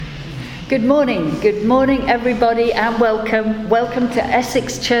Good morning everybody, and welcome to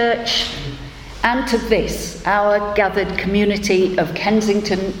Essex Church and to this, our gathered community of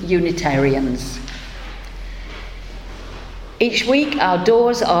Kensington Unitarians. Each week our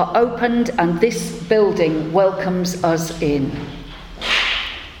doors are opened and this building welcomes us in.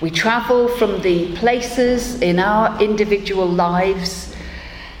 We travel from the places in our individual lives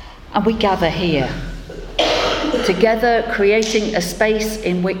and we gather here, together creating a space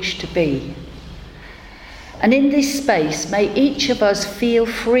in which to be. And in this space, may each of us feel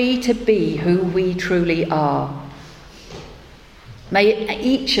free to be who we truly are. May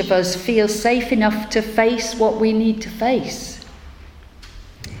each of us feel safe enough to face what we need to face.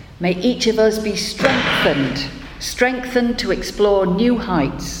 May each of us be strengthened to explore new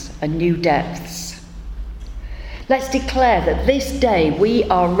heights and new depths. Let's declare that this day we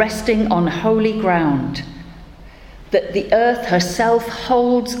are resting on holy ground, that the earth herself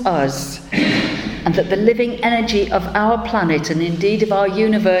holds us, and that the living energy of our planet and indeed of our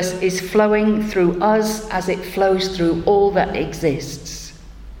universe is flowing through us as it flows through all that exists.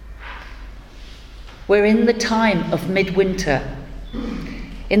 We're in the time of midwinter,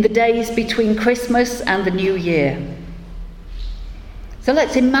 in the days between Christmas and the New Year. So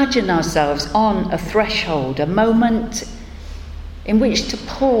let's imagine ourselves on a threshold, a moment in which to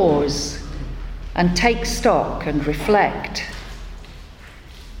pause and take stock and reflect,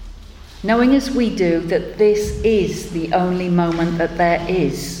 knowing as we do that this is the only moment that there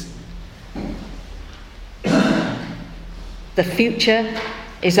is. The future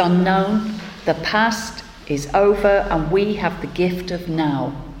is unknown, the past is over, and we have the gift of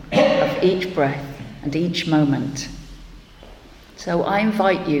now, of each breath and each moment. So I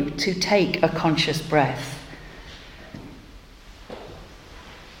invite you to take a conscious breath.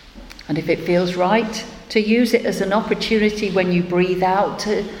 And if it feels right, to use it as an opportunity when you breathe out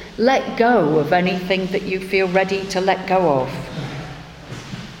to let go of anything that you feel ready to let go of.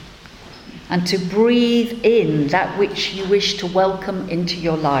 And to breathe in that which you wish to welcome into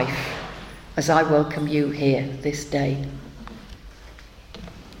your life, as I welcome you here this day.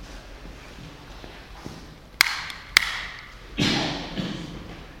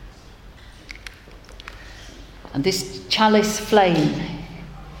 And this chalice flame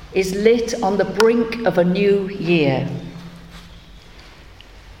is lit on the brink of a new year,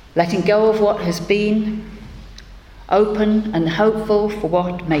 letting go of what has been, open and hopeful for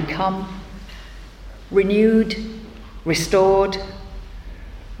what may come, renewed, restored,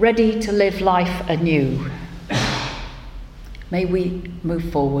 ready to live life anew. May we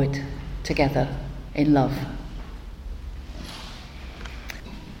move forward together in love.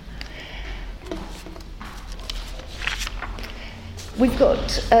 We've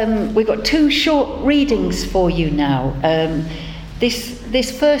got two short readings for you now.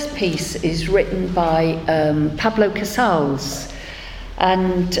 This first piece is written by Pablo Casals,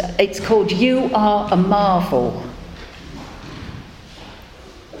 and it's called "You Are a Marvel."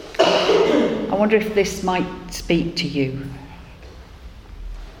 I wonder if this might speak to you.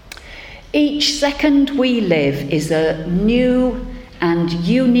 Each second we live is a new and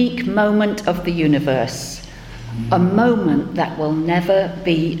unique moment of the universe. A moment that will never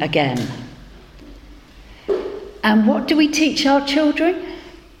be again. And what do we teach our children?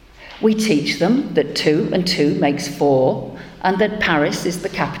 We teach them that 2 and 2 makes 4, and that Paris is the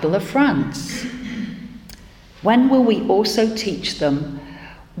capital of France. When will we also teach them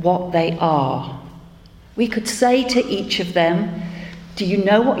what they are? We could say to each of them, do you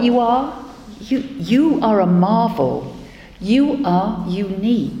know what you are? You are a marvel. You are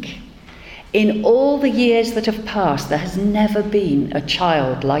unique. In all the years that have passed, there has never been a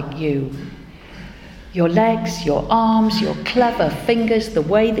child like you. Your legs, your arms, your clever fingers, the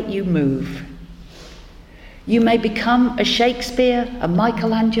way that you move. You may become a Shakespeare, a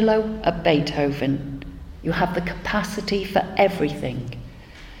Michelangelo, a Beethoven. You have the capacity for everything.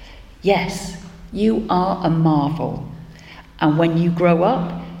 Yes, you are a marvel. And when you grow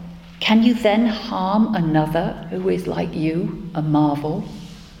up, can you then harm another who is like you, a marvel?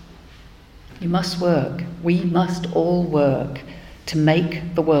 You must work. We must all work to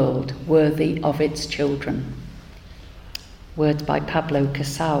make the world worthy of its children. Words by Pablo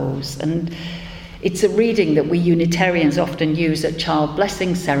Casals. And it's a reading that we Unitarians often use at child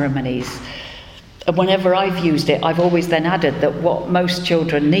blessing ceremonies. And whenever I've used it, I've always then added that what most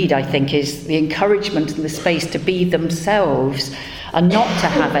children need, I think, is the encouragement and the space to be themselves and not to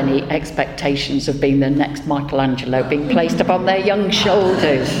have any expectations of being the next Michelangelo being placed upon their young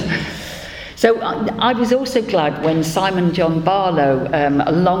shoulders. So I was also glad when Simon John Barlow,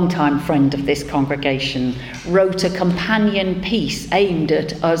 a long-time friend of this congregation, wrote a companion piece aimed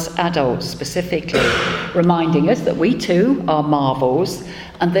at us adults specifically, reminding us that we too are marvels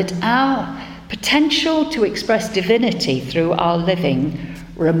and that our potential to express divinity through our living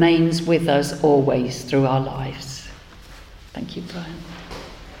remains with us always through our lives. Thank you, Brian.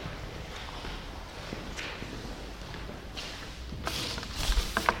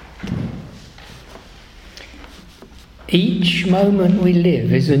 Each moment we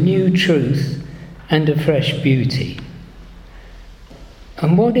live is a new truth and a fresh beauty.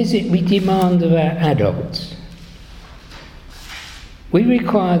 And what is it we demand of our adults? We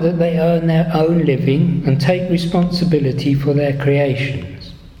require that they earn their own living and take responsibility for their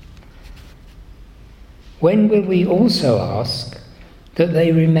creations. When will we also ask that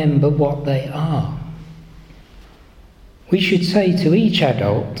they remember what they are? We should say to each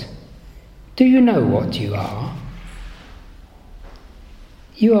adult, "Do you know what you are?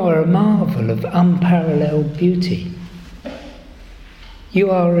 You are a marvel of unparalleled beauty. You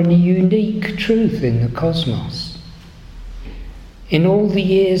are a unique truth in the cosmos. In all the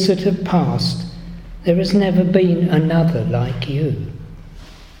years that have passed, there has never been another like you.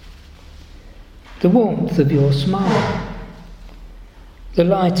 The warmth of your smile, the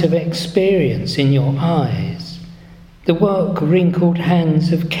light of experience in your eyes, the work-wrinkled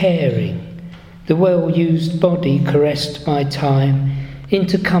hands of caring, the well-used body caressed by time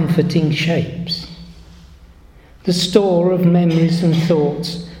into comforting shapes, the store of memories and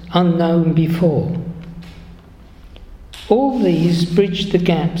thoughts unknown before. All these bridge the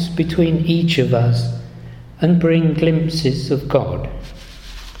gaps between each of us and bring glimpses of God.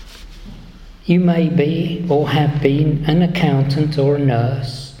 You may be or have been an accountant or a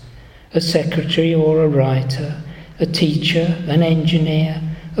nurse, a secretary or a writer, a teacher, an engineer,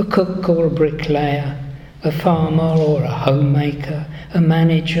 a cook or a bricklayer, a farmer or a homemaker, a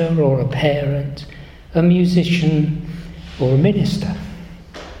manager or a parent, a musician or a minister.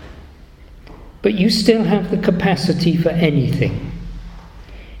 But you still have the capacity for anything.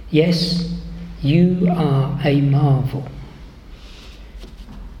 Yes, you are a marvel.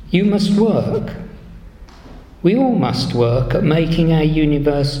 You must work. We all must work at making our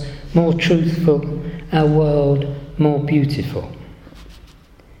universe more truthful, our world more beautiful.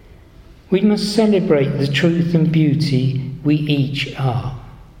 We must celebrate the truth and beauty we each are,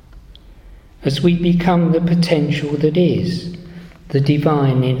 as we become the potential that is, the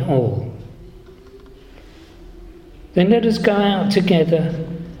divine in all. Then let us go out together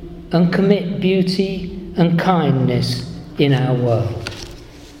and commit beauty and kindness in our world.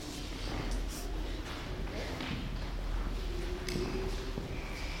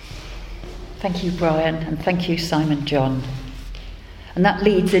 Thank you, Brian, and thank you, Simon John. And that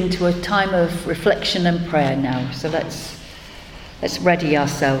leads into a time of reflection and prayer now. So let's ready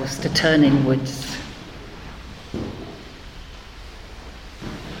ourselves to turn inwards.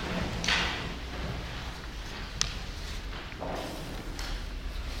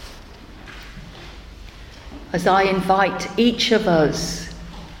 As I invite each of us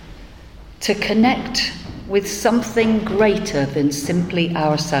to connect with something greater than simply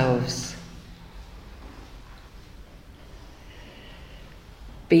ourselves.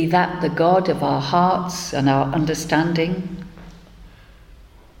 Be that the God of our hearts and our understanding,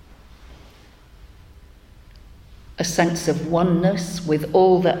 a sense of oneness with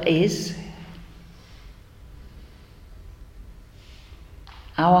all that is,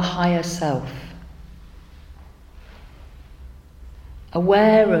 our higher self,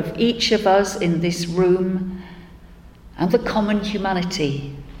 aware of each of us in this room and the common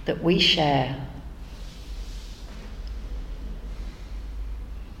humanity that we share.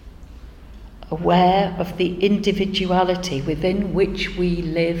 Aware of the individuality within which we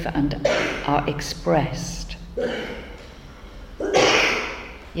live and are expressed,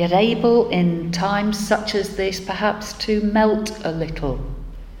 yet able in times such as this perhaps to melt a little,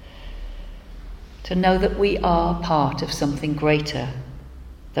 to know that we are part of something greater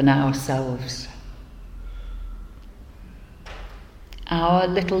than ourselves. Our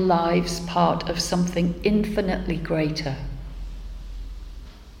little lives part of something infinitely greater.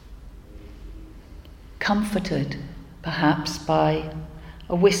 Comforted, perhaps, by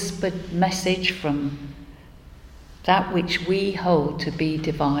a whispered message from that which we hold to be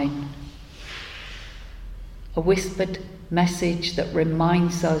divine. A whispered message that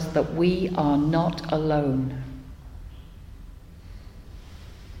reminds us that we are not alone.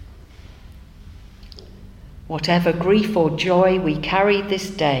 Whatever grief or joy we carry this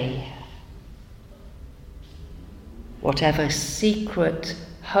day, whatever secret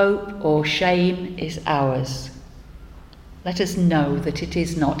hope or shame is ours, let us know that it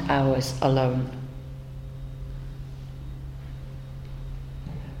is not ours alone.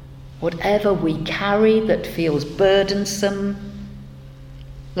 Whatever we carry that feels burdensome,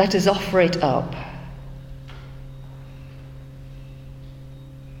 let us offer it up.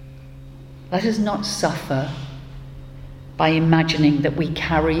 Let us not suffer by imagining that we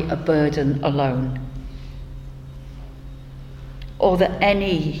carry a burden alone, or that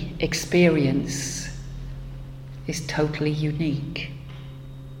any experience is totally unique.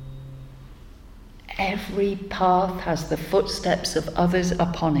 Every path has the footsteps of others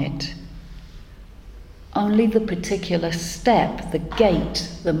upon it. Only the particular step, the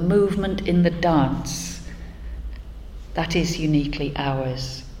gait, the movement in the dance, that is uniquely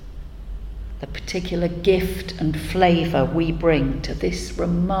ours. The particular gift and flavour we bring to this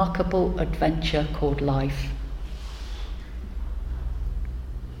remarkable adventure called life.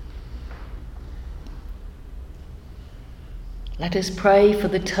 Let us pray for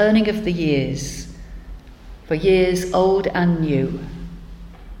the turning of the years, for years old and new,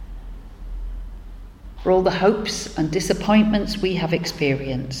 for all the hopes and disappointments we have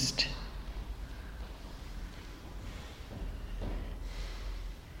experienced.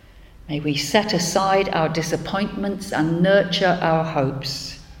 May we set aside our disappointments and nurture our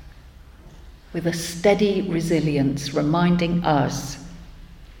hopes with a steady resilience, reminding us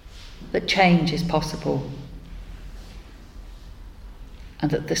that change is possible and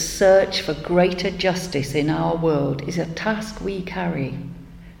that the search for greater justice in our world is a task we carry,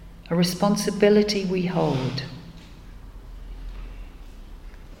 a responsibility we hold,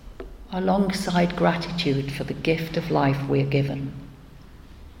 alongside gratitude for the gift of life we're given.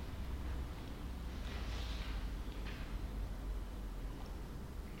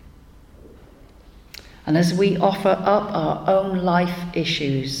 And as we offer up our own life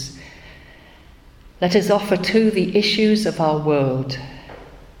issues, let us offer too the issues of our world.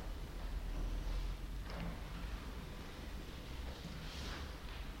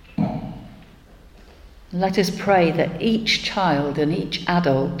 Let us pray that each child and each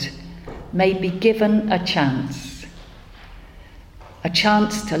adult may be given a chance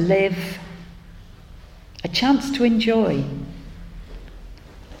to live, a chance to enjoy,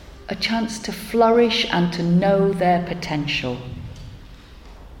 a chance to flourish and to know their potential.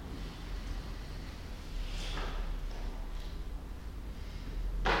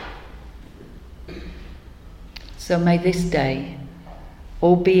 So may this day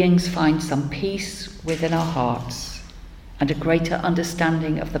all beings find some peace within our hearts and a greater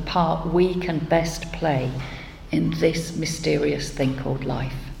understanding of the part we can best play in this mysterious thing called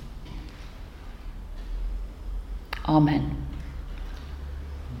life. Amen.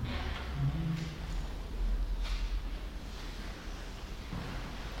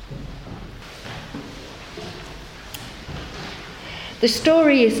 The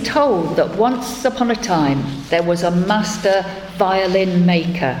story is told that once upon a time there was a master violin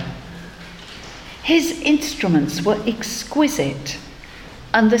maker. His instruments were exquisite,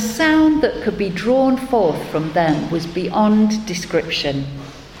 and the sound that could be drawn forth from them was beyond description.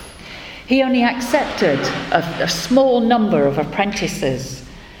 He only accepted a small number of apprentices,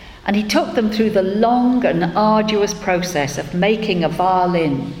 and he took them through the long and arduous process of making a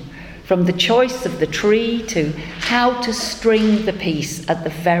violin, from the choice of the tree to how to string the piece at the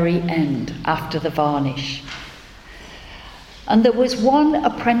very end after the varnish. And there was one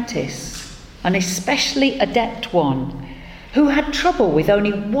apprentice, an especially adept one, who had trouble with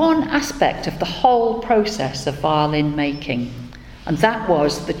only one aspect of the whole process of violin making, and that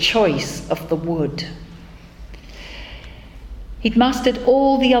was the choice of the wood. He'd mastered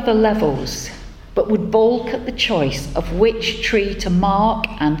all the other levels, but would balk at the choice of which tree to mark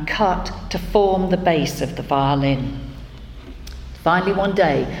and cut to form the base of the violin. Finally, one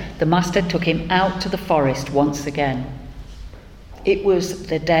day, the master took him out to the forest once again. It was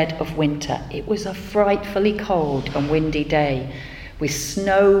the dead of winter. It was a frightfully cold and windy day, with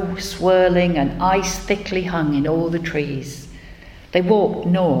snow swirling and ice thickly hung in all the trees. They walked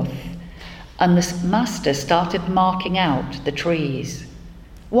north, and the master started marking out the trees.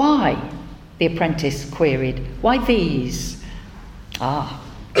 "Why?" the apprentice queried. "Why these?" "Ah,"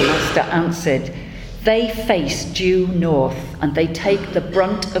 the master answered, "they face due north, and they take the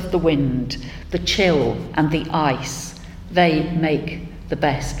brunt of the wind, the chill and the ice. They make the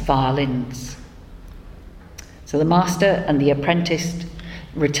best violins." So the master and the apprentice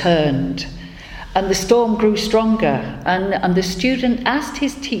returned, and the storm grew stronger, and the student asked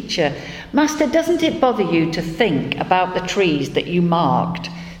his teacher, "Master, doesn't it bother you to think about the trees that you marked,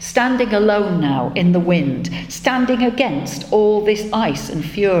 standing alone now in the wind, standing against all this ice and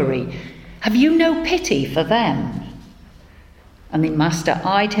fury. Have you no pity for them?" And the master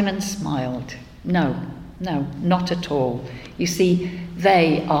eyed him and smiled. No, not at all. You see,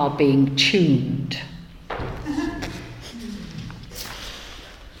 they are being tuned.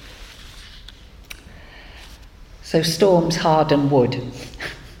 So storms harden wood,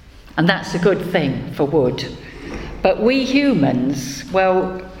 and that's a good thing for wood. But we humans,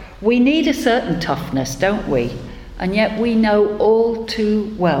 well, we need a certain toughness, don't we? And yet we know all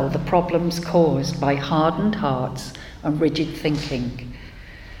too well the problems caused by hardened hearts and rigid thinking.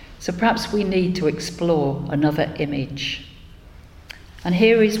 So perhaps we need to explore another image. And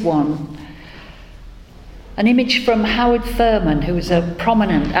here is one. An image from Howard Thurman, who was a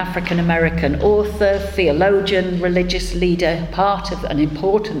prominent African-American author, theologian, religious leader, an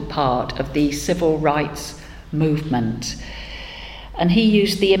important part of the civil rights movement. And he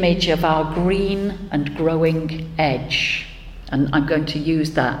used the image of our green and growing edge. And I'm going to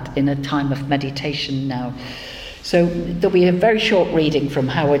use that in a time of meditation now. So there'll be a very short reading from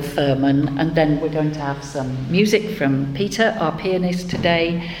Howard Thurman, and then we're going to have some music from Peter, our pianist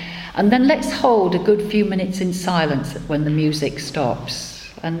today. And then let's hold a good few minutes in silence when the music stops.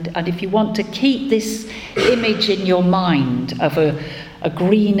 And if you want to keep this image in your mind of a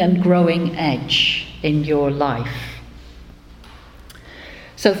green and growing edge in your life.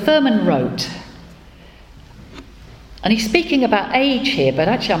 So Thurman wrote, and he's speaking about age here, but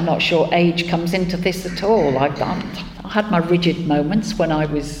actually I'm not sure age comes into this at all. I had my rigid moments when I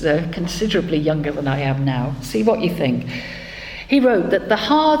was considerably younger than I am now. See what you think. He wrote that the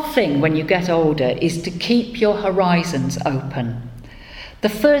hard thing when you get older is to keep your horizons open. The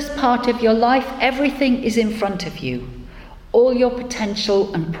first part of your life, everything is in front of you, all your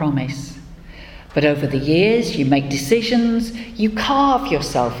potential and promise. But over the years, you make decisions, you carve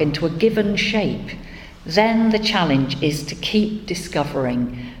yourself into a given shape. Then the challenge is to keep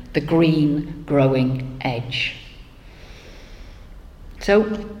discovering the green growing edge. So,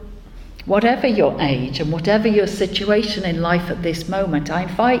 whatever your age and whatever your situation in life at this moment, I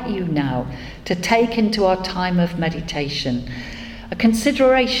invite you now to take into our time of meditation a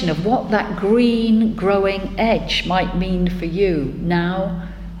consideration of what that green growing edge might mean for you now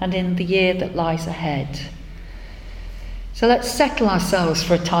and in the year that lies ahead. So let's settle ourselves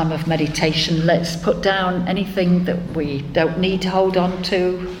for a time of meditation. Let's put down anything that we don't need to hold on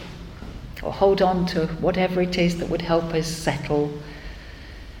to, or hold on to whatever it is that would help us settle.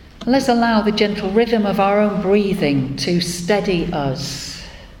 Let's allow the gentle rhythm of our own breathing to steady us,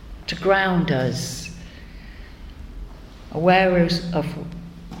 to ground us, aware of,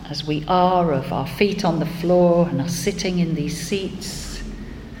 as we are, of our feet on the floor and are sitting in these seats,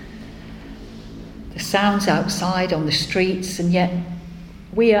 the sounds outside on the streets, and yet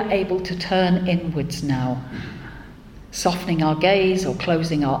we are able to turn inwards now, softening our gaze or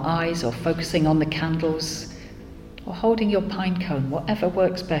closing our eyes or focusing on the candles, or holding your pine cone, whatever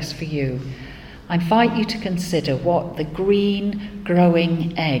works best for you. I invite you to consider what the green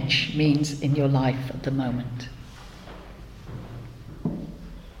growing edge means in your life at the moment.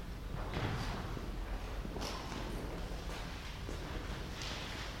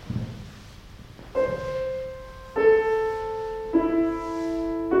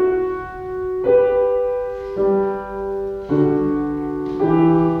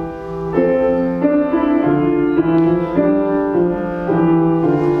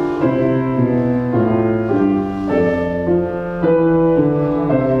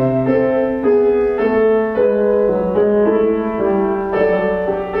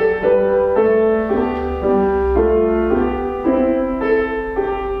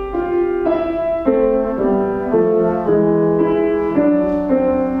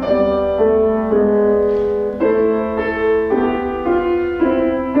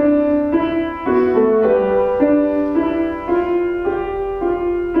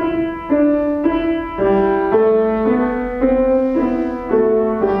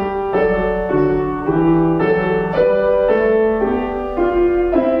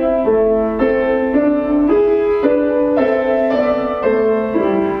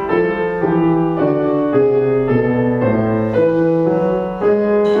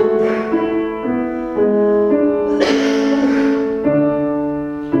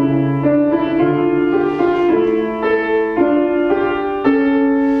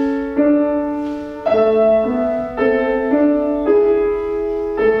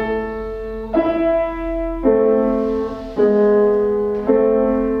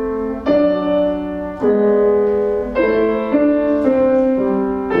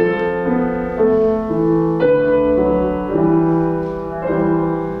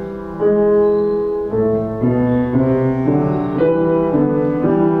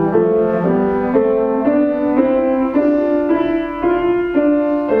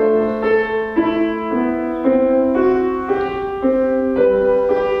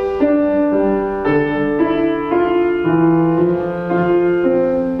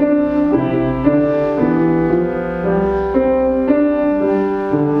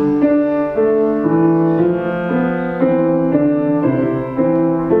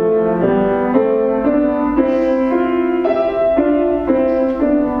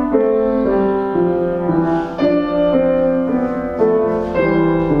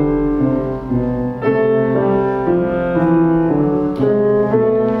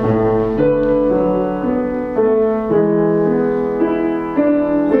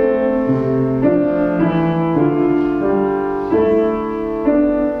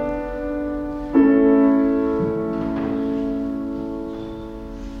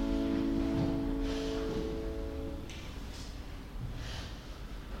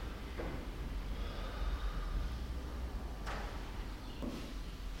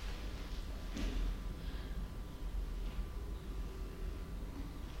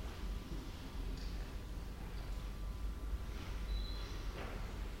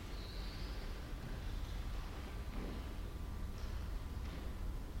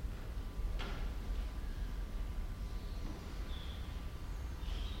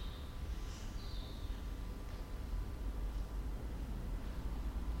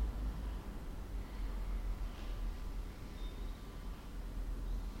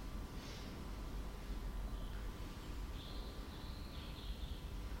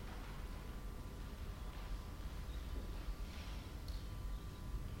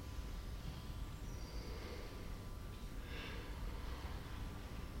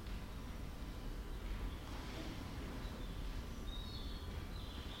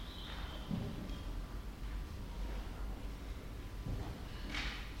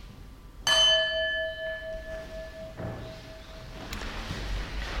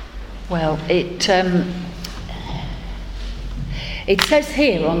 Well, it says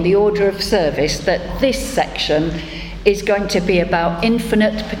here on the order of service that this section is going to be about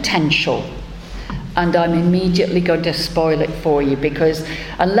infinite potential. And I'm immediately going to spoil it for you, because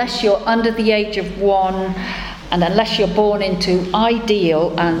unless you're under the age of 1 and unless you're born into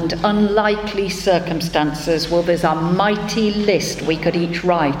ideal and unlikely circumstances, well, there's a mighty list we could each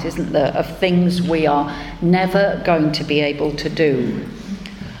write, isn't there, of things we are never going to be able to do.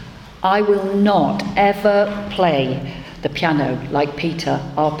 I will not ever play the piano like Peter,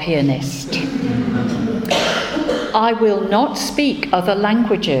 our pianist. I will not speak other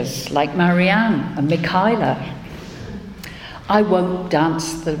languages like Marianne and Michaela. I won't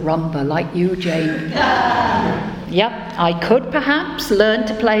dance the rumba like you, Jane. Yep, I could perhaps learn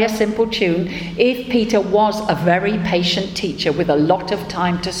to play a simple tune if Peter was a very patient teacher with a lot of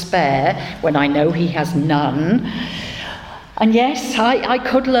time to spare, when I know he has none. And yes, I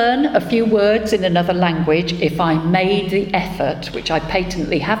could learn a few words in another language if I made the effort, which I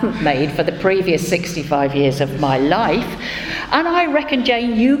patently haven't made for the previous 65 years of my life. And I reckon,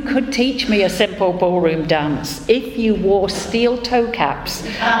 Jane, you could teach me a simple ballroom dance if you wore steel toe caps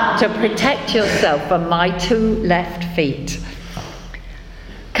to protect yourself from my 2 left feet.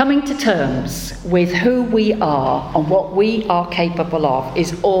 Coming to terms with who we are and what we are capable of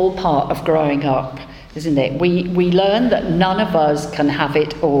is all part of growing up, isn't it? We learn that none of us can have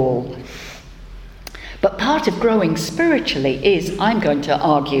it all. But part of growing spiritually is, I'm going to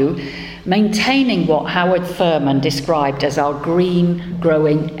argue, maintaining what Howard Thurman described as our green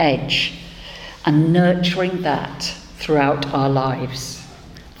growing edge and nurturing that throughout our lives.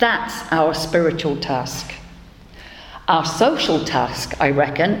 That's our spiritual task. Our social task, I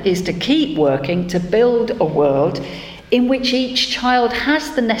reckon, is to keep working to build a world in which each child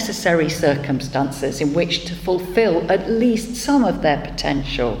has the necessary circumstances in which to fulfill at least some of their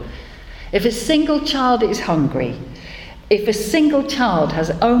potential. If a single child is hungry, if a single child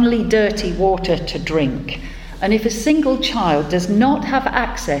has only dirty water to drink, and if a single child does not have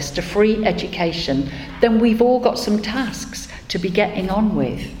access to free education, then we've all got some tasks to be getting on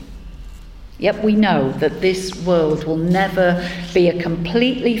with. Yet we know that this world will never be a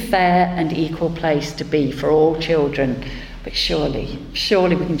completely fair and equal place to be for all children. But surely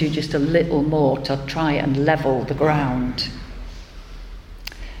we can do just a little more to try and level the ground.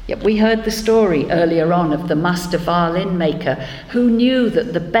 Yet we heard the story earlier on of the master violin maker who knew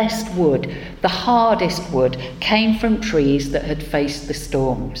that the best wood, the hardest wood, came from trees that had faced the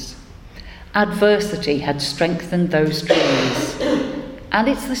storms. Adversity had strengthened those trees. And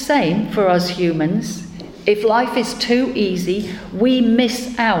it's the same for us humans. If life is too easy, we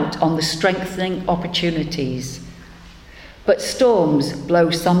miss out on the strengthening opportunities. But storms blow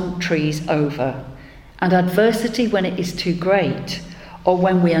some trees over, and adversity, when it is too great, or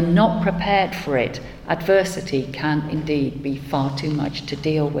when we are not prepared for it, adversity can indeed be far too much to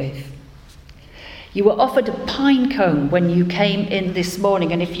deal with. You were offered a pine cone when you came in this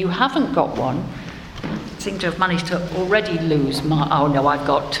morning, and if you haven't got one, seem to have managed to already lose my... Oh no, I've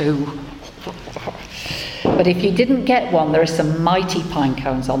got 2. But if you didn't get one, there are some mighty pine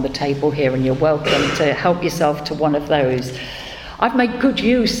cones on the table here, and you're welcome to help yourself to one of those. I've made good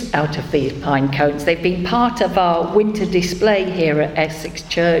use out of these pine cones. They've been part of our winter display here at Essex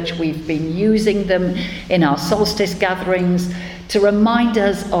Church. We've been using them in our solstice gatherings to remind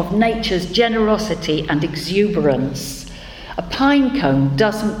us of nature's generosity and exuberance. A pine cone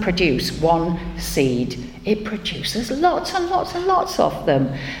doesn't produce one seed. It produces lots and lots and lots of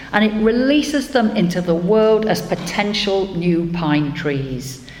them, and it releases them into the world as potential new pine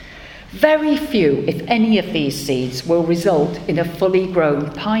trees. Very few, if any, of these seeds will result in a fully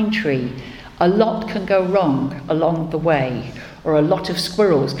grown pine tree. A lot can go wrong along the way, or a lot of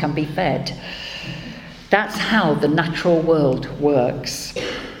squirrels can be fed. That's how the natural world works.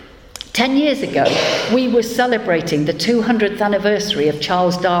 10 years ago, we were celebrating the 200th anniversary of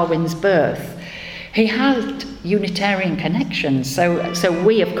Charles Darwin's birth. He had Unitarian connections, so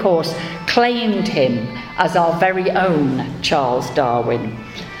we, of course, claimed him as our very own Charles Darwin,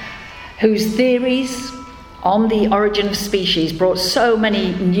 whose theories on the origin of species brought so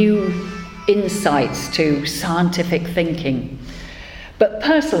many new insights to scientific thinking. But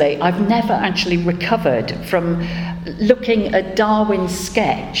personally, I've never actually recovered from looking at Darwin's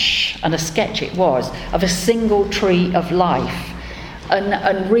sketch, and a sketch it was, of a single tree of life,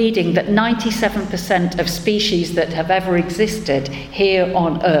 and reading that 97% of species that have ever existed here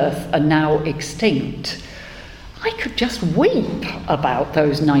on Earth are now extinct. I could just weep about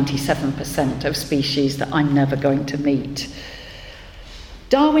those 97% of species that I'm never going to meet.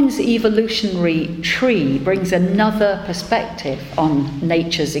 Darwin's evolutionary tree brings another perspective on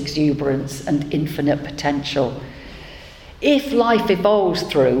nature's exuberance and infinite potential. If life evolves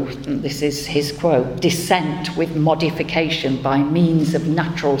through, and this is his quote, descent with modification by means of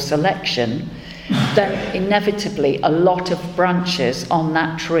natural selection, then inevitably a lot of branches on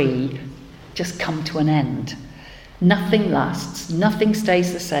that tree just come to an end. Nothing lasts, nothing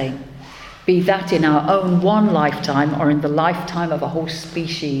stays the same, be that in our own one lifetime or in the lifetime of a whole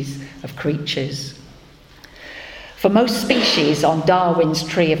species of creatures. For most species on Darwin's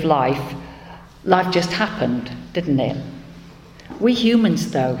tree of life, life just happened, didn't it? We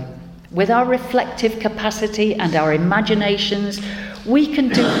humans, though, with our reflective capacity and our imaginations, we can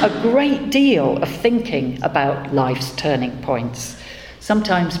do a great deal of thinking about life's turning points.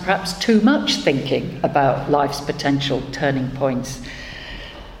 Sometimes perhaps too much thinking about life's potential turning points.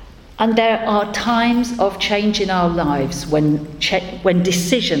 And there are times of change in our lives when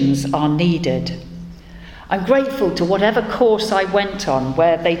decisions are needed. I'm grateful to whatever course I went on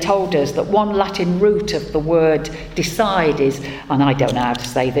where they told us that one Latin root of the word decide is, and I don't know how to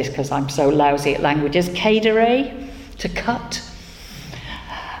say this because I'm so lousy at languages, cadere, to cut.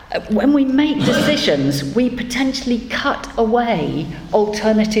 When we make decisions, we potentially cut away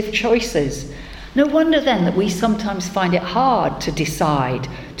alternative choices. No wonder then that we sometimes find it hard to decide,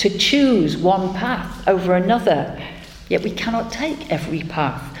 to choose one path over another. Yet we cannot take every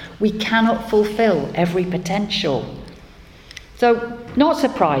path. We cannot fulfill every potential. So, not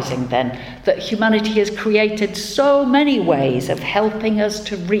surprising then that humanity has created so many ways of helping us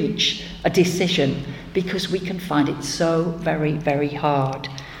to reach a decision, because we can find it so very, very hard.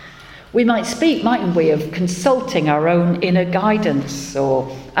 We might speak, mightn't we, of consulting our own inner guidance,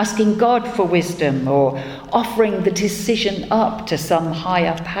 or asking God for wisdom, or offering the decision up to some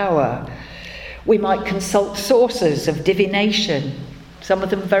higher power. We might consult sources of divination, some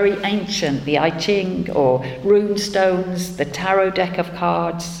of them very ancient, the I Ching or rune stones, the tarot deck of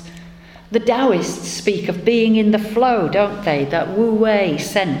cards. The Taoists speak of being in the flow, don't they? That wu-wei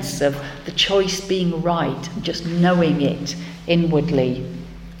sense of the choice being right, just knowing it inwardly.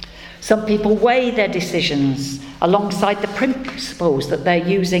 Some people weigh their decisions alongside the principles that they're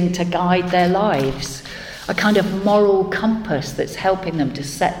using to guide their lives, a kind of moral compass that's helping them to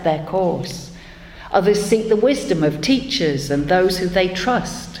set their course. Others seek the wisdom of teachers and those who they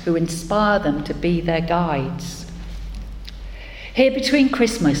trust, who inspire them to be their guides. Here between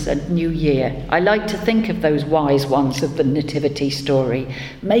Christmas and New Year, I like to think of those wise ones of the Nativity story,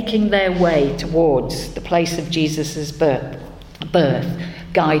 making their way towards the place of Jesus' birth,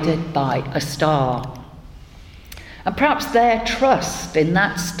 guided by a star. And perhaps their trust in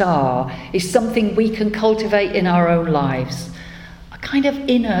that star is something we can cultivate in our own lives, a kind of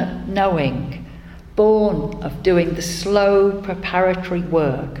inner knowing, born of doing the slow preparatory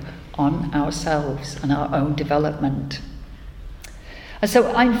work on ourselves and our own development. And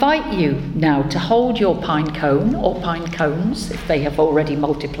so I invite you now to hold your pine cone or pine cones, if they have already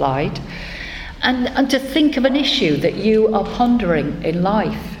multiplied, and to think of an issue that you are pondering in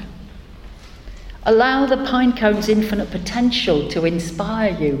life. Allow the pine cone's infinite potential to inspire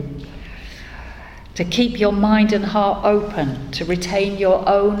you, to keep your mind and heart open, to retain your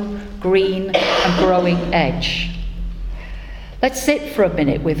own green and growing edge. Let's sit for a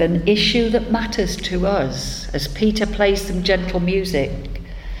minute with an issue that matters to us as Peter plays some gentle music.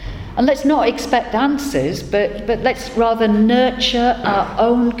 And let's not expect answers, but let's rather nurture our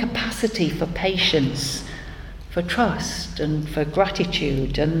own capacity for patience, for trust and for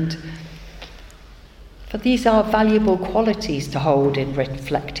gratitude. And for these are valuable qualities to hold in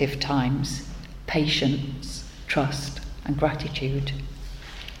reflective times: patience, trust and gratitude.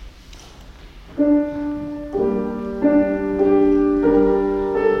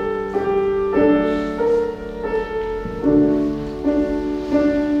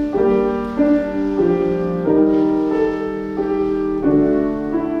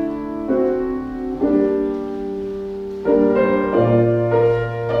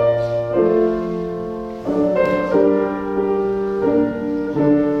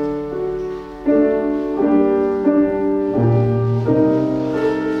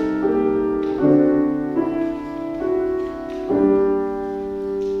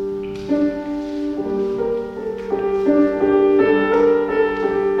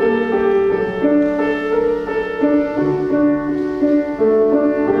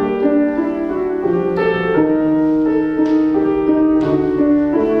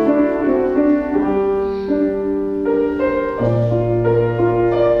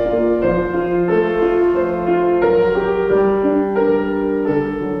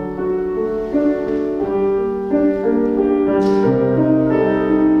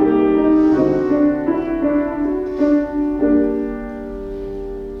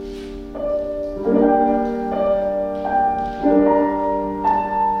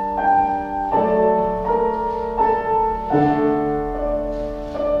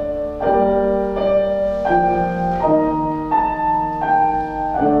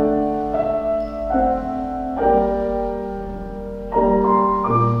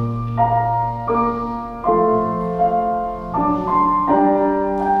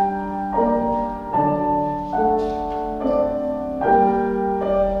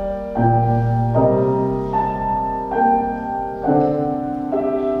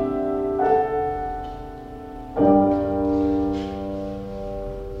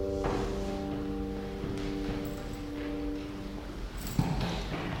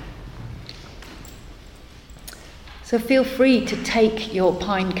 So feel free to take your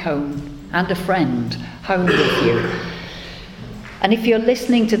pine cone and a friend home with you. And if you're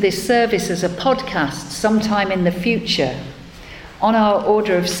listening to this service as a podcast sometime in the future, on our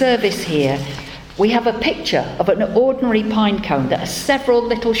order of service here, we have a picture of an ordinary pine cone that has several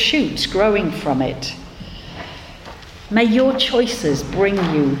little shoots growing from it. May your choices bring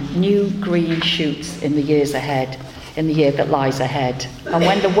you new green shoots in the years ahead, in the year that lies ahead. And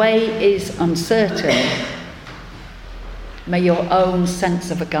when the way is uncertain, may your own sense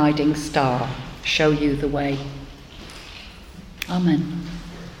of a guiding star show you the way. Amen.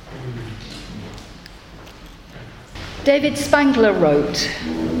 David Spangler wrote,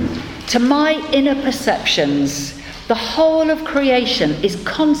 "To my inner perceptions, the whole of creation is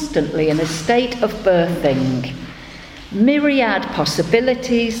constantly in a state of birthing. Myriad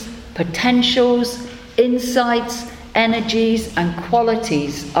possibilities, potentials, insights, energies and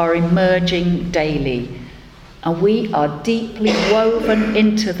qualities are emerging daily, and we are deeply woven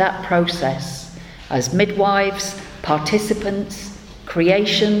into that process as midwives, participants,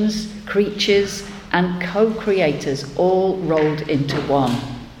 creations, creatures and co-creators all rolled into one."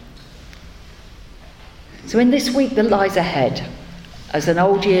 So in this week that lies ahead, as an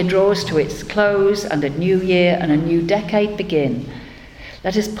old year draws to its close and a new year and a new decade begin,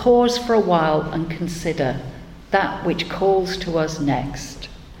 let us pause for a while and consider that which calls to us next,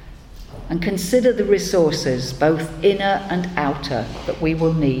 and consider the resources, both inner and outer, that we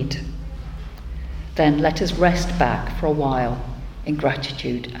will need. Then let us rest back for a while in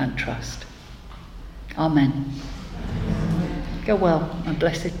gratitude and trust. Amen. Go well and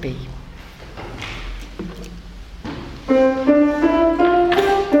blessed be.